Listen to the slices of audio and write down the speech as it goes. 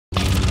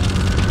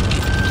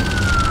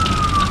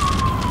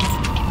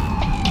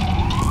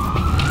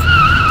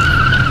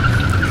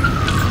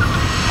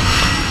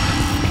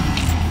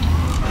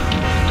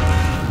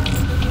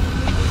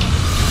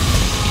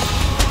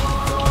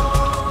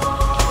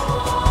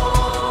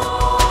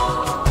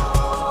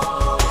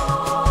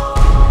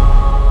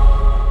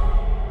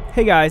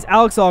Hey guys,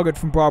 Alex Allgood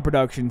from Broad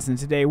Productions, and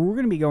today we're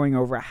going to be going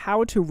over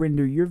how to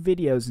render your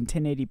videos in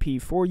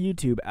 1080p for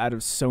YouTube out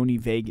of Sony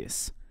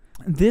Vegas.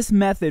 This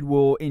method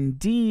will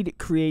indeed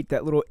create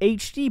that little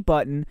HD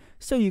button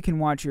so you can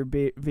watch your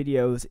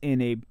videos in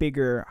a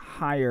bigger,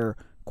 higher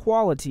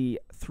quality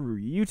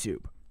through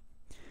YouTube.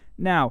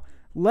 Now,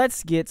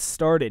 let's get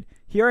started.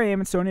 Here I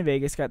am in Sony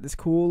Vegas, got this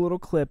cool little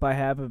clip I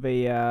have of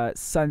a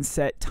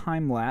sunset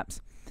time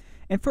lapse.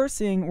 And first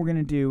thing we're going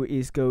to do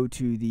is go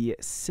to the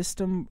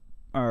system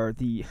or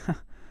the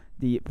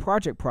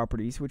project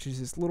properties, which is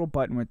this little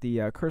button with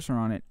the cursor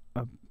on it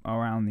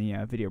around the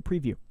video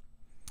preview.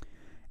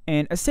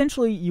 And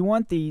essentially you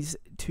want these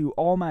to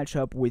all match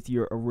up with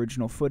your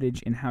original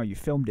footage and how you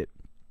filmed it.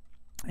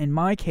 In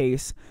my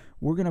case,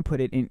 we're going to put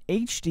it in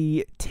HD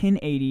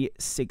 1080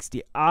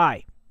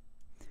 60i,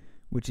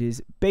 which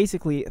is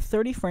basically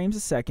 30 frames a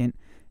second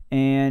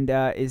and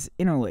is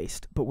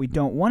interlaced. But we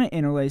don't want it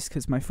interlaced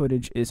because my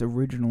footage is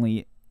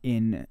originally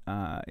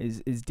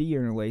is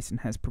de-interlaced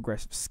and has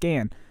progressive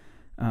scan.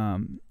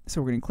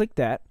 So we're going to click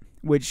that,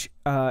 which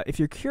if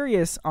you're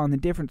curious on the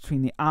difference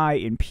between the I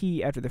and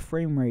P after the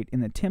frame rate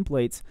in the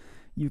templates,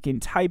 you can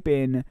type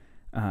in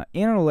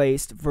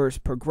interlaced versus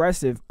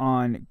progressive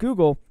on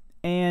Google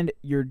and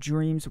your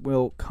dreams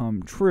will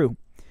come true.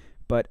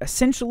 But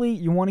essentially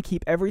you want to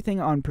keep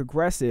everything on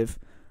progressive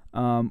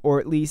or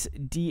at least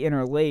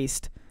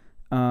de-interlaced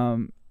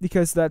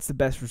because that's the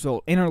best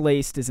result.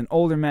 Interlaced is an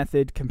older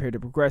method compared to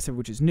progressive,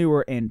 which is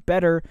newer and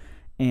better,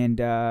 and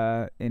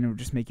it'll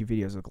just make your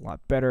videos look a lot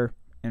better.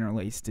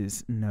 Interlaced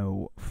is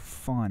no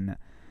fun.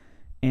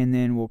 And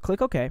then we'll click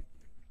OK.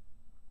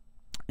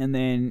 And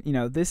then, you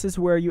know, this is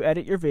where you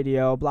edit your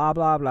video, blah,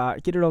 blah, blah.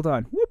 Get it all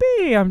done.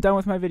 Whoopee! I'm done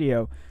with my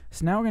video.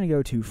 So now we're going to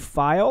go to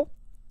File,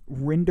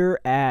 Render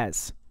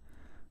As.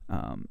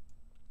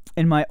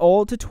 In my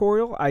old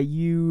tutorial, I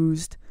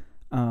used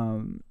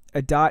a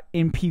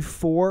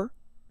 .mp4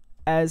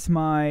 as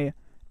my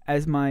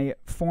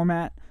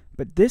format,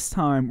 but this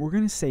time we're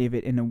going to save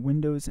it in a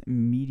Windows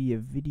Media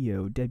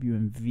Video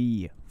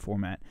WMV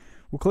format.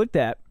 We'll click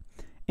that,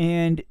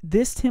 and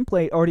this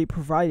template already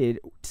provided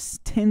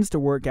tends to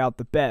work out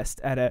the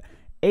best at a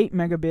 8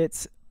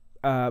 megabits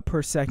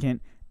per second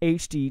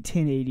HD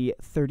 1080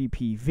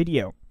 30p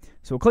video.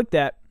 So we'll click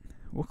that,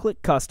 we'll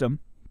click custom,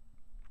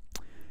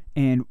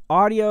 and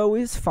audio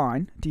is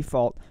fine,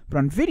 default, but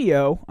on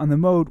video, on the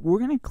mode, we're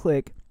going to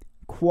click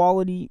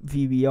quality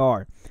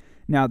VBR.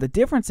 Now the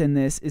difference in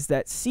this is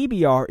that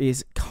CBR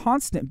is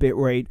constant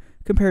bitrate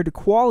compared to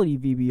quality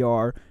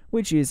VBR,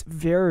 which is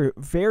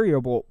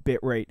variable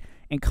bitrate.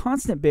 And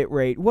constant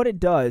bitrate, what it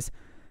does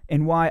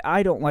and why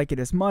I don't like it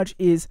as much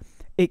is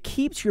it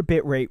keeps your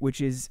bitrate,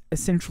 which is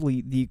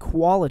essentially the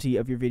quality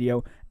of your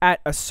video, at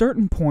a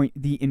certain point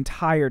the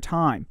entire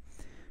time,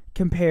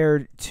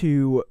 compared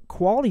to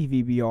quality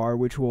VBR,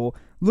 which will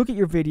look at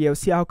your video,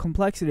 see how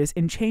complex it is,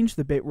 and change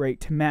the bitrate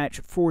to match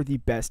for the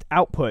best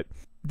output.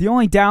 The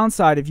only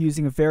downside of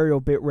using a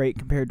variable bitrate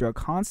compared to a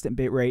constant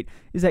bitrate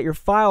is that your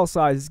file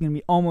size is going to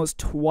be almost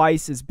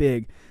twice as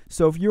big.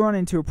 So if you run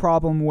into a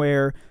problem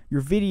where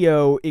your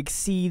video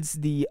exceeds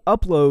the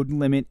upload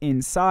limit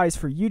in size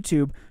for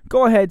YouTube,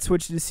 go ahead,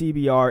 switch to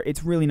CBR.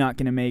 It's really not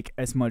going to make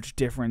as much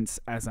difference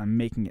as I'm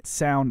making it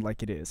sound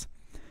like it is.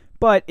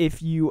 But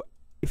if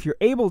you're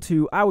able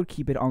to, I would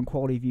keep it on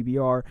quality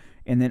VBR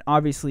and then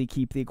obviously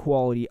keep the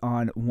quality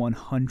on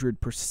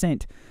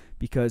 100%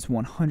 because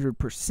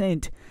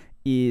 100%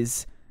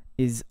 is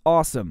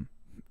awesome.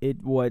 You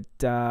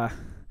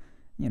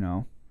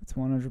know, it's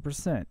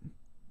 100%.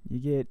 You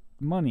get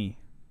money.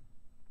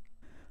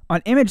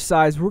 On image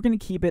size, we're going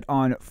to keep it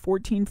on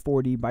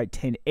 1440 by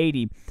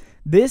 1080.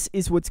 This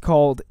is what's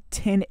called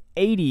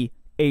 1080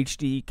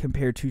 HD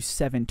compared to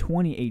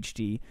 720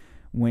 HD.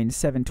 When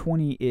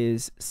 720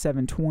 is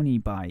 720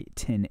 by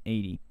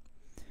 1080.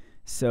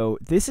 So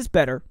this is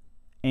better,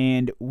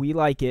 and we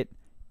like it,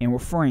 and we're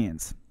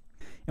friends.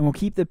 And we'll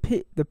keep the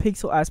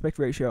pixel aspect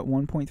ratio at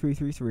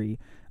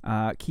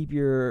 1.333. Keep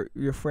your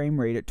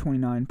frame rate at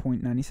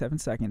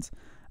 29.97 seconds.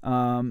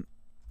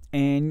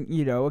 And,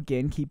 you know,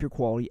 again, keep your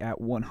quality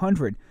at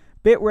 100.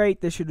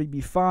 Bitrate, this should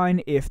be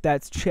fine. If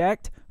that's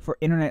checked for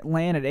internet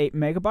LAN at 8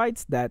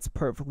 megabytes, that's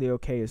perfectly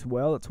okay as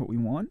well. That's what we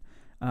want.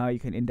 You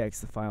can index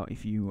the file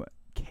if you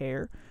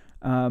care.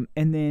 And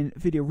then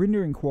video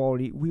rendering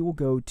quality, we will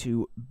go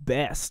to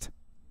best.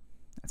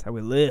 That's how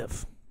we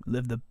live.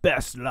 Live the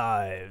best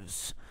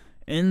lives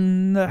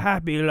in the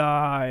happy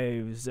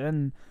lives.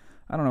 And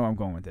I don't know where I'm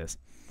going with this.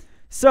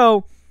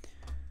 So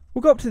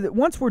we'll go up to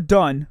once we're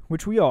done,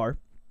 which we are,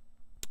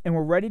 and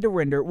we're ready to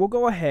render, we'll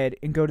go ahead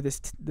and go to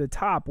the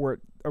top where it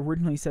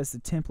originally says the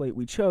template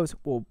we chose.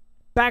 We'll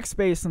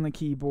backspace on the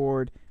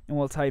keyboard and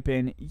we'll type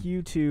in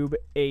YouTube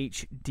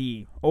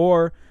HD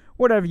or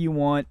whatever you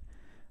want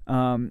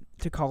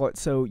to call it,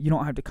 so you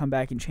don't have to come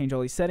back and change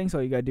all these settings.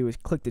 All you gotta do is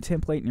click the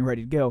template and you're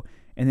ready to go,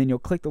 and then you'll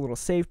click the little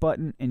save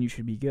button and you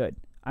should be good.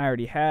 I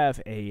already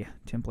have a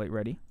template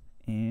ready,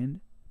 and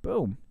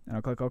boom, and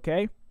I'll click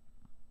OK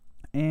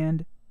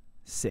and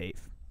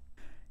save.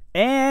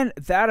 And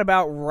that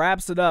about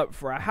wraps it up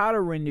for how to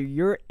render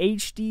your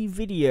HD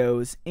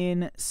videos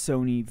in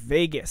Sony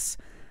Vegas.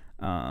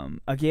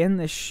 Again,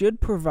 this should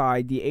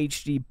provide the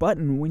HD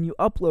button when you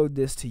upload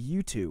this to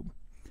YouTube.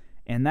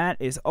 And that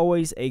is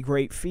always a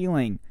great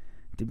feeling,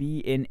 to be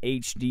in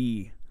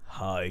HD,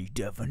 high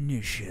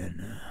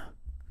definition.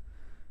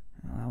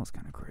 Well, that was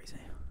kind of crazy.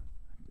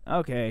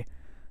 Okay.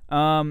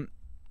 I've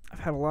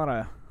had a lot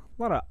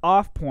of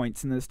off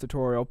points in this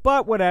tutorial,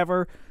 but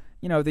whatever.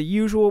 You know, the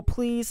usual.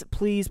 Please,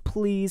 please,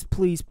 please,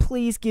 please,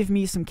 please give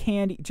me some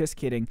candy. Just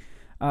kidding.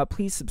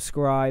 Please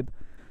subscribe.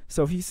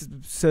 So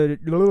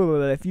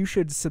if you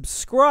should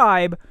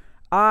subscribe,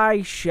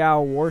 I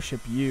shall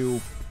worship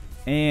you,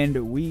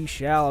 and we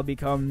shall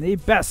become the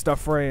best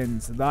of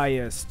friends,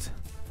 thyest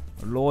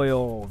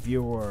loyal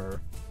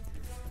viewer.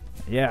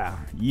 Yeah,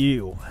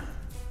 you.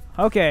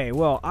 Okay,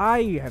 well,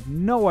 I have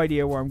no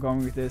idea where I'm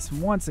going with this.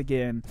 Once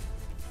again,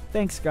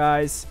 thanks,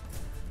 guys.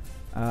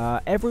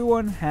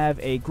 Everyone have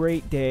a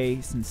great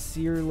day.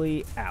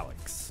 Sincerely,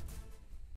 Alex.